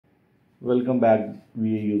Welcome back, VA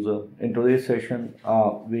user. In today's session,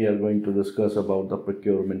 we are going to discuss about the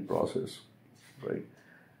procurement process, right?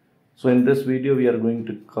 So in this video, we are going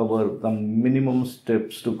to cover the minimum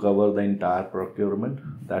steps to cover the entire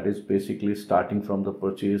procurement. That is basically starting from the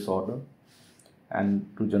purchase order and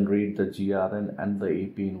to generate the GRN and the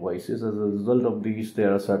AP invoices. As a result of these,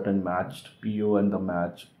 there are certain matched PO and the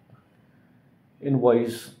match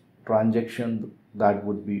invoice transaction that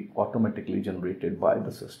would be automatically generated by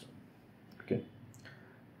the system. Okay.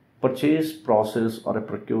 Purchase process or a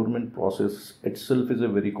procurement process itself is a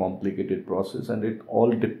very complicated process, and it all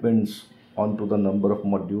depends onto the number of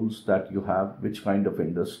modules that you have, which kind of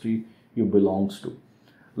industry you belongs to.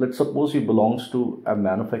 Let's suppose you belongs to a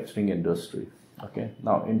manufacturing industry. Okay,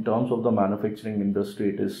 now in terms of the manufacturing industry,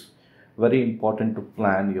 it is very important to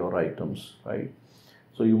plan your items, right?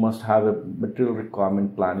 So you must have a material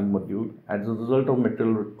requirement planning module. As a result of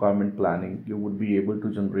material requirement planning, you would be able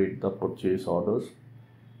to generate the purchase orders,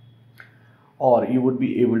 or you would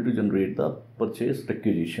be able to generate the purchase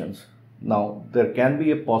requisitions. Now there can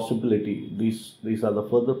be a possibility, these are the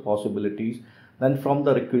further possibilities. Then from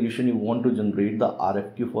the requisition, you want to generate the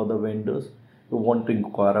RFQ for the vendors. You want to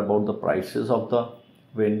inquire about the prices of the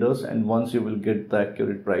vendors, and once you will get the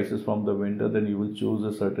accurate prices from the vendor, then you will choose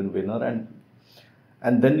a certain winner,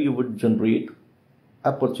 and then you would generate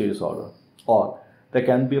a purchase order. Or there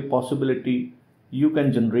can be a possibility you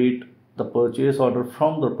can generate the purchase order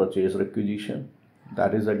from the purchase requisition.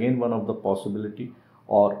 That is again one of the possibility.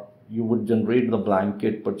 Or you would generate the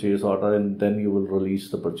blanket purchase order and then you will release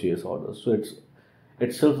the purchase order. So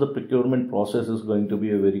itself the procurement process is going to be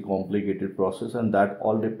a very complicated process, and that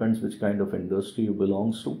all depends which kind of industry you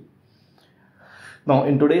belongs to. Now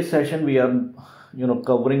in today's session, we are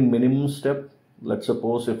covering minimum step. Let's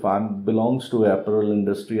suppose if I belongs to apparel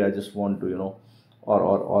industry, I just want to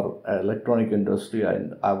or electronic industry,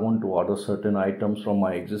 and I want to order certain items from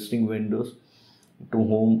my existing vendors to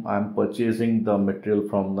whom I'm purchasing the material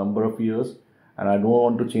from number of years, and I don't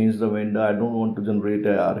want to change the vendor. I don't want to generate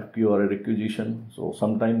a RFQ or a requisition. So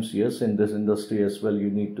sometimes, yes, in this industry as well, you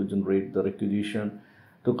need to generate the requisition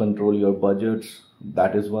to control your budgets.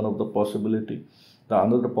 That is one of the possibility. The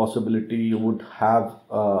another possibility, you would have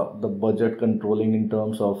the budget controlling in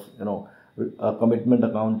terms of commitment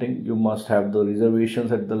accounting. You must have the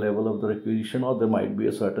reservations at the level of the requisition, or there might be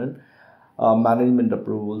a certain management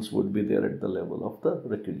approvals would be there at the level of the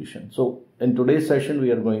requisition. So in today's session, we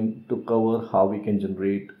are going to cover how we can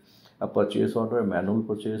generate a purchase order, a manual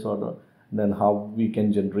purchase order, then how we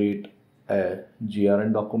can generate a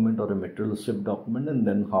GRN document or a material receipt document, and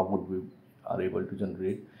then how would we are able to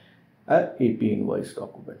generate a AP invoice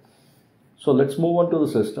document. So let's move on to the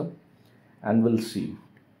system and we'll see.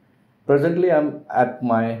 Presently, I'm at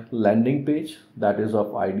my landing page, that is of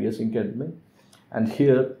IDS Inc. admin. And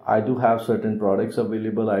here I do have certain products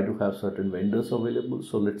available. I do have certain vendors available.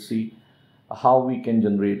 So let's see how we can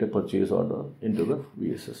generate a purchase order into the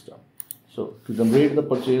VA system. So to generate the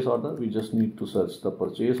purchase order, we just need to search the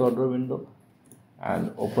purchase order window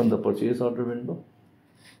and open the purchase order window.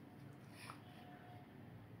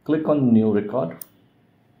 Click on new record,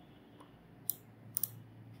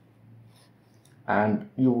 and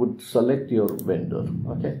you would select your vendor.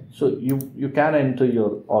 Okay, so you can enter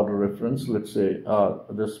your order reference. Let's say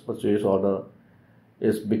this purchase order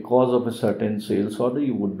is because of a certain sales order.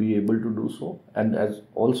 You would be able to do so, and as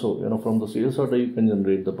also from the sales order you can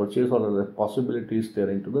generate the purchase order. The possibilities there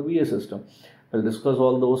into the VA system. We'll discuss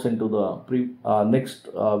all those into the next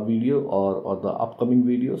video or the upcoming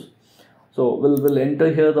videos. So we'll enter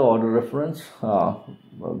here the order reference.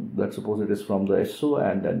 Let's suppose it is from the SO,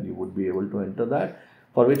 and then you would be able to enter that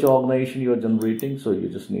for which organization you are generating. So you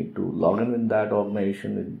just need to log in with that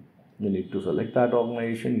organization, and you need to select that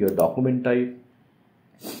organization, your document type.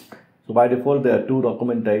 So by default, there are two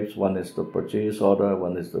document types. One is the purchase order,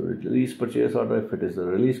 one is the release purchase order. If it is the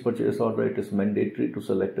release purchase order, it is mandatory to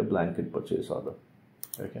select a blanket purchase order.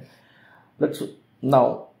 Okay.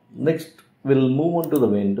 Now next we'll move on to the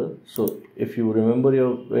vendor. So if you remember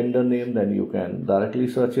your vendor name, then you can directly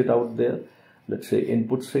search it out there. Let's say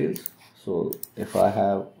input sales. So if I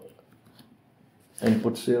have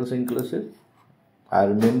input sales inclusive, I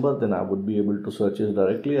remember, then I would be able to search it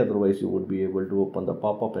directly. Otherwise, you would be able to open the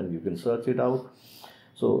pop-up and you can search it out.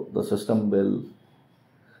 So the system will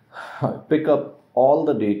pick up all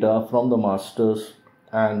the data from the masters,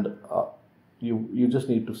 and you just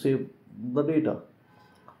need to save the data.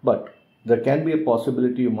 But there can be a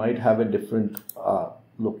possibility you might have a different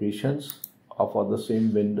locations for the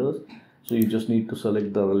same vendors. So you just need to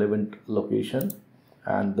select the relevant location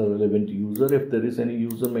and the relevant user if there is any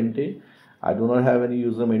user maintained. I do not have any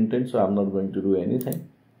user maintained, so I'm not going to do anything.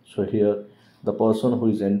 So here the person who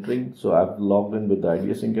is entering, so I've logged in with the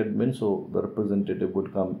IDSync admin, so the representative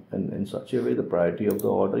would come in such a way. The priority of the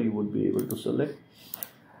order you would be able to select.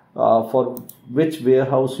 For which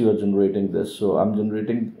warehouse you are generating this. So I'm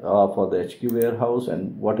generating for the HQ warehouse,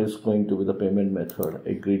 and what is going to be the payment method,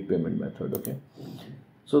 agreed payment method. Okay,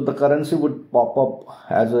 so the currency would pop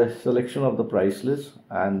up as a selection of the price list,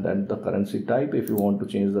 and then the currency type. If you want to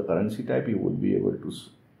change the currency type, you would be able to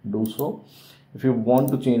do so. If you want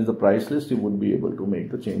to change the price list, you would be able to make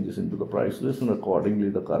the changes into the price list, and accordingly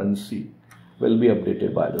the currency will be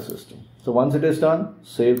updated by the system. So once it is done,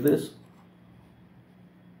 save this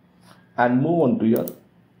and move on to your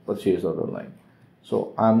purchase order line.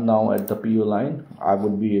 So I'm now at the PO line. I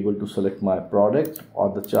would be able to select my product or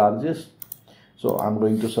the charges. So I'm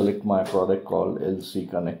going to select my product called LC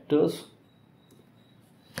connectors.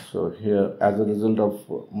 So here, as a result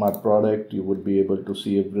of my product, you would be able to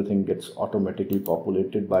see everything gets automatically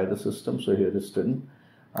populated by the system. So here is 10.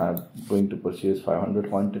 I'm going to purchase 500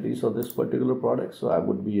 quantities of this particular product. So I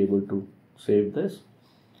would be able to save this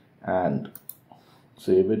and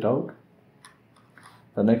save it out.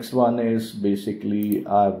 The next one is basically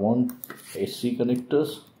I want SC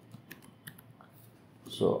connectors.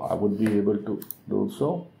 So I would be able to do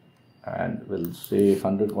so, and we'll say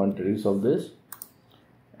 100 quantities of this.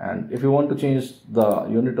 And if you want to change the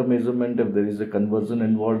unit of measurement, if there is a conversion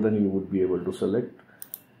involved, then you would be able to select,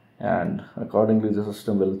 and accordingly the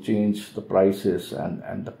system will change the prices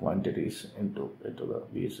and the quantities into the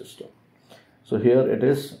VA system. So here it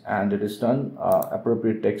is, and it is done.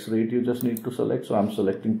 Appropriate tax rate you just need to select. So I'm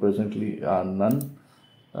selecting presently none,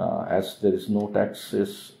 as there is no tax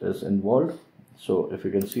is involved. So if you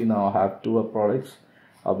can see now, I have two products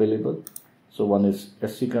available. So one is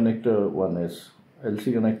SC connector, one is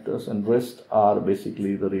LC connectors, and rest are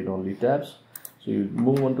basically the read-only tabs. So you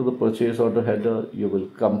move on to the purchase order header, you will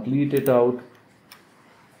complete it out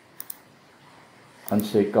and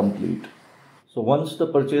say complete. So once the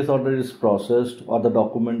purchase order is processed or the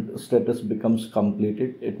document status becomes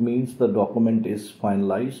completed, it means the document is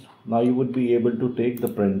finalized. Now you would be able to take the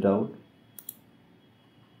printout.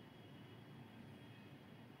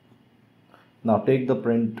 Now take the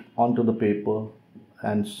print onto the paper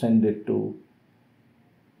and send it to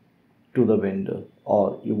the vendor,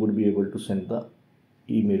 or you would be able to send the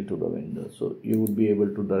email to the vendor. So you would be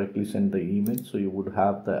able to directly send the email. So you would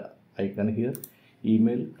have the icon here,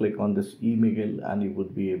 email, click on this email, and you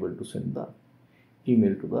would be able to send the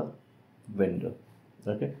email to the vendor.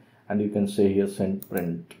 Okay, and you can say here send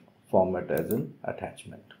print format as an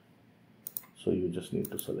attachment. So you just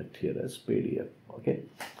need to select here as PDF. Okay,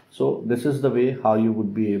 so this is the way how you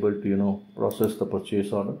would be able to process the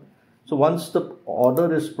purchase order. So once the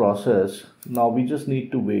order is processed, now we just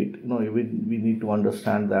need to wait. We need to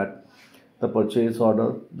understand that the purchase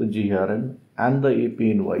order, the GRN, and the AP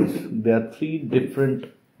invoice, there are three different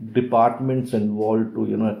departments involved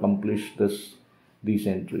to accomplish these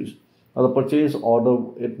entries. Now the purchase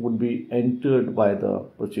order, it would be entered by the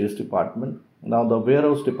purchase department. Now the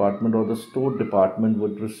warehouse department or the store department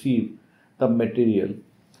would receive the material.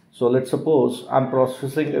 So let's suppose I'm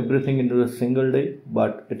processing everything into a single day,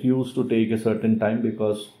 but it used to take a certain time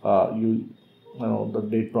because the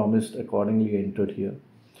date promised accordingly entered here.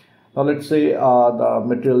 Now let's say the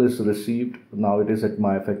material is received. Now it is at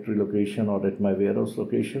my factory location or at my warehouse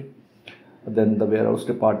location. Then the warehouse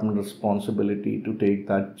department responsibility to take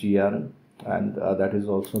that GRN, and that is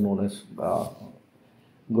also known as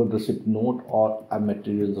good receipt note or a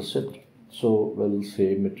material receipt. So we'll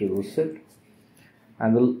say material receipt,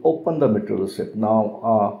 and we'll open the material receipt.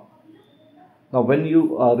 Now when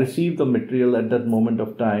you receive the material, at that moment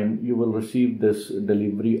of time, you will receive this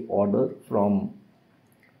delivery order from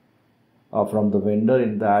the vendor,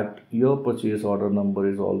 in that your purchase order number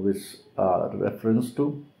is always referenced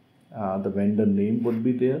to. The vendor name would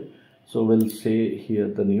be there. So we'll say here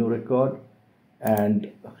the new record, and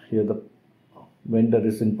here the vendor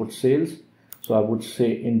is input sales. So I would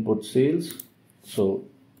say input sales. So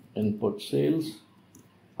input sales,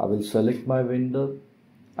 I will select my vendor.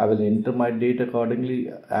 I will enter my date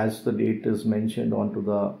accordingly as the date is mentioned onto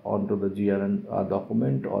the GRN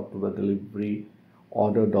document or to the delivery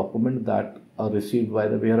order document that are received by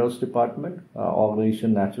the warehouse department.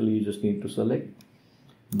 Organization, naturally you just need to select.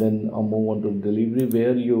 Then move on to delivery,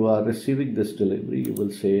 where you are receiving this delivery. You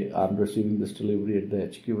will say I'm receiving this delivery at the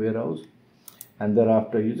HQ warehouse, and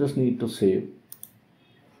thereafter you just need to save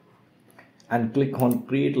and click on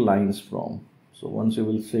create lines from. So once you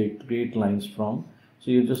will say create lines from,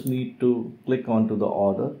 so you just need to click onto the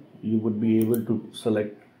order. You would be able to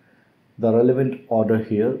select the relevant order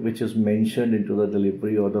here, which is mentioned into the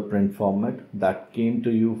delivery order print format that came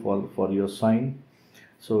to you for your sign.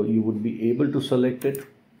 So you would be able to select it.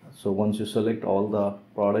 So once you select, all the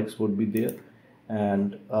products would be there,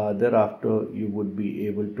 and thereafter you would be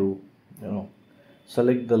able to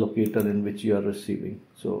select the locator in which you are receiving.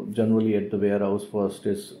 So generally at the warehouse, first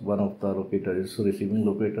is one of the locator is receiving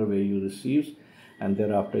locator where you receives, and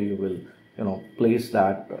thereafter you will place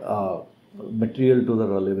that material to the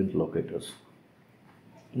relevant locators.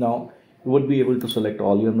 Now you would be able to select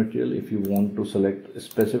all your material. If you want to select a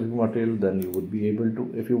specific material, then you would be able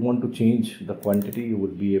to. If you want to change the quantity, you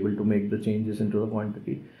would be able to make the changes into the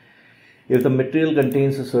quantity. If the material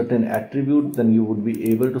contains a certain attribute, then you would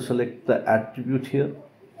be able to select the attribute here.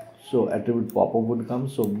 So attribute pop-up would come.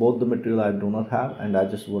 So both the material I do not have, and I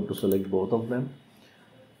just want to select both of them.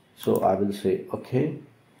 So I will say OK.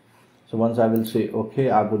 So once I will say OK,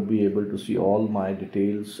 I would be able to see all my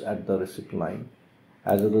details at the receipt line.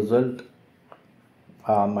 As a result,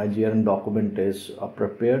 my GRN document is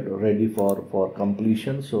prepared, ready for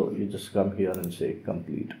completion. So you just come here and say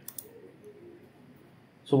complete.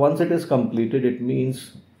 So once it is completed, it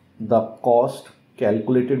means the cost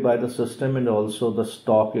calculated by the system and also the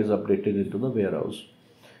stock is updated into the warehouse.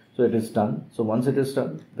 So it is done. So once it is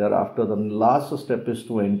done, thereafter the last step is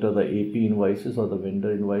to enter the AP invoices or the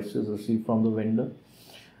vendor invoices received from the vendor.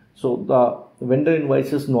 So the vendor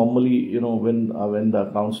invoices normally, when the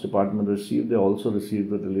accounts department receive, they also receive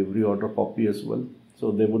the delivery order copy as well.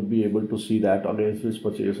 So they would be able to see that against this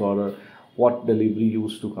purchase order, what delivery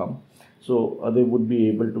used to come. So they would be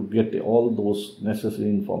able to get all those necessary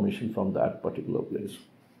information from that particular place.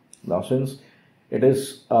 Now, since it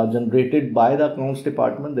is generated by the accounts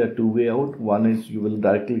department, there are two ways out. One is you will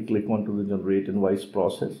directly click onto the generate invoice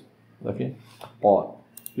process, okay, or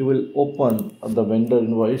you will open the vendor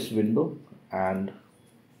invoice window. And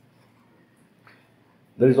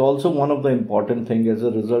there is also one of the important thing, as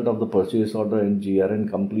a result of the purchase order and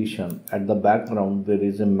GRN completion, at the background there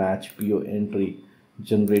is a match PO entry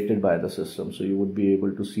generated by the system. So you would be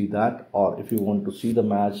able to see that, or if you want to see the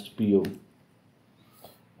matched PO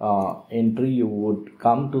entry, you would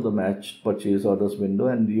come to the matched purchase orders window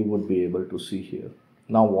and you would be able to see here.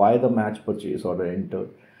 Now, why the match purchase order entered?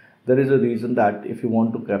 There is a reason that if you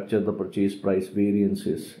want to capture the purchase price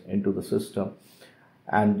variances into the system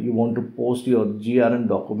and you want to post your GRN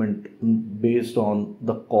document based on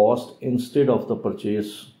the cost instead of the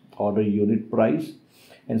purchase order unit price,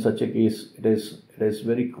 in such a case it is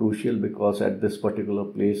very crucial, because at this particular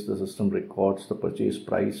place the system records the purchase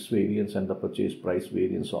price variance and the purchase price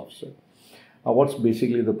variance offset. Now, what's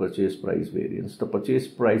basically the purchase price variance? The purchase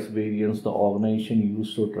price variance the organization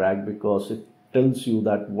used to track, because it tells you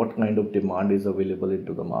that what kind of demand is available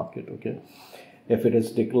into the market. Okay, if it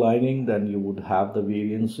is declining, then you would have the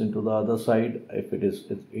variance into the other side. If it's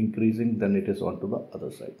increasing, then it is onto the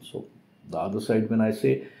other side. So the other side, when I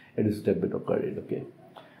say, it is debit or credit. Okay,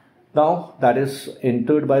 now that is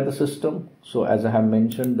entered by the system. So as I have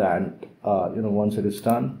mentioned that once it is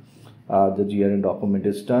done, the GRN document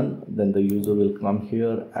is done, then the user will come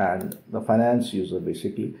here, and the finance user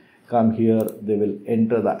basically come here. They will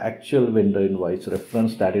enter the actual vendor invoice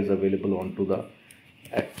reference that is available onto the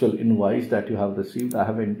actual invoice that you have received. I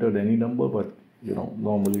have entered any number, but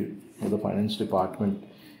normally the finance department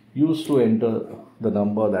used to enter the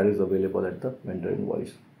number that is available at the vendor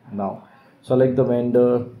invoice. Now select the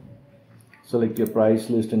vendor, select your price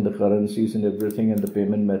list and the currencies and everything and the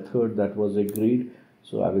payment method that was agreed.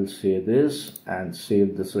 So I will say this and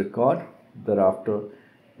save this record. Thereafter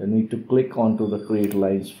you need to click onto the create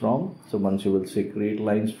lines from. So once you will say create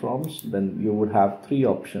lines from, then you would have three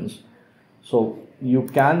options. So you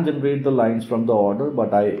can generate the lines from the order,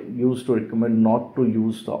 but I used to recommend not to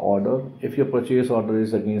use the order. If your purchase order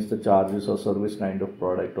is against the charges or service kind of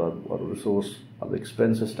product or resource or the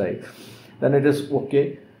expenses type, then it is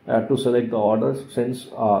okay to select the orders, since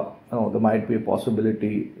there might be a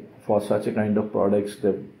possibility for such a kind of products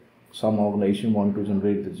that some organization want to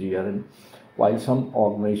generate the GRN, while some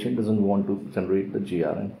organization doesn't want to generate the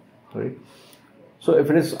GRN, right? So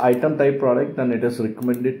if it is item type product, then it is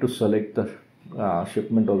recommended to select the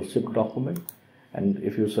shipment or ship document, and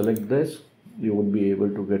if you select this, you would be able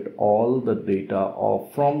to get all the data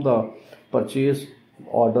from the purchase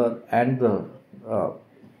order and the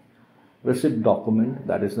receipt document,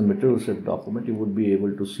 that is the material receipt document. You would be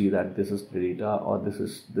able to see that this is the data, or this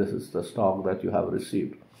is the stock that you have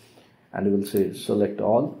received, and you will say select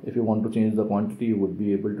all. If you want to change the quantity, you would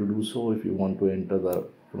be able to do so. If you want to enter the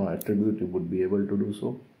attribute, you would be able to do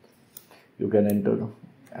so. You can enter,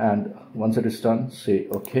 and once it is done, say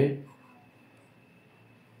OK.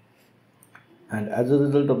 And as a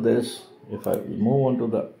result of this, if I move on to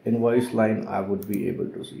the invoice line, I would be able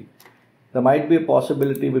to see. There might be a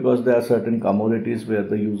possibility because there are certain commodities where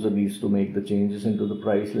the user needs to make the changes into the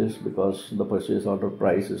price list because the purchase order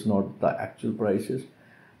price is not the actual prices.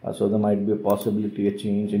 So there might be a possibility a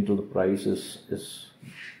change into the price is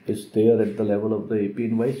there at the level of the AP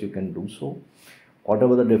invoice. You can do so.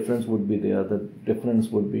 Whatever the difference would be there, the difference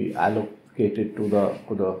would be allocated to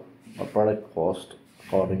the product cost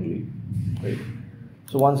accordingly. Right?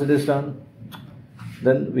 So once it is done,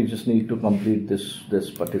 then we just need to complete this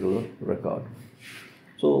particular record.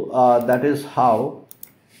 So that is how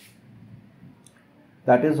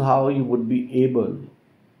you would be able,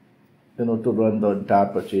 to run the entire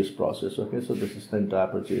purchase process. Okay, so this is the entire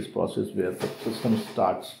purchase process where the system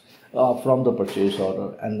starts from the purchase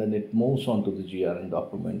order, and then it moves on to the GRN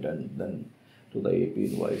document and then to the AP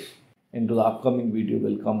invoice. Into the upcoming video,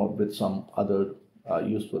 we'll come up with some other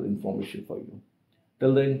useful information for you.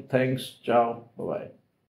 Till then, thanks, ciao, bye-bye.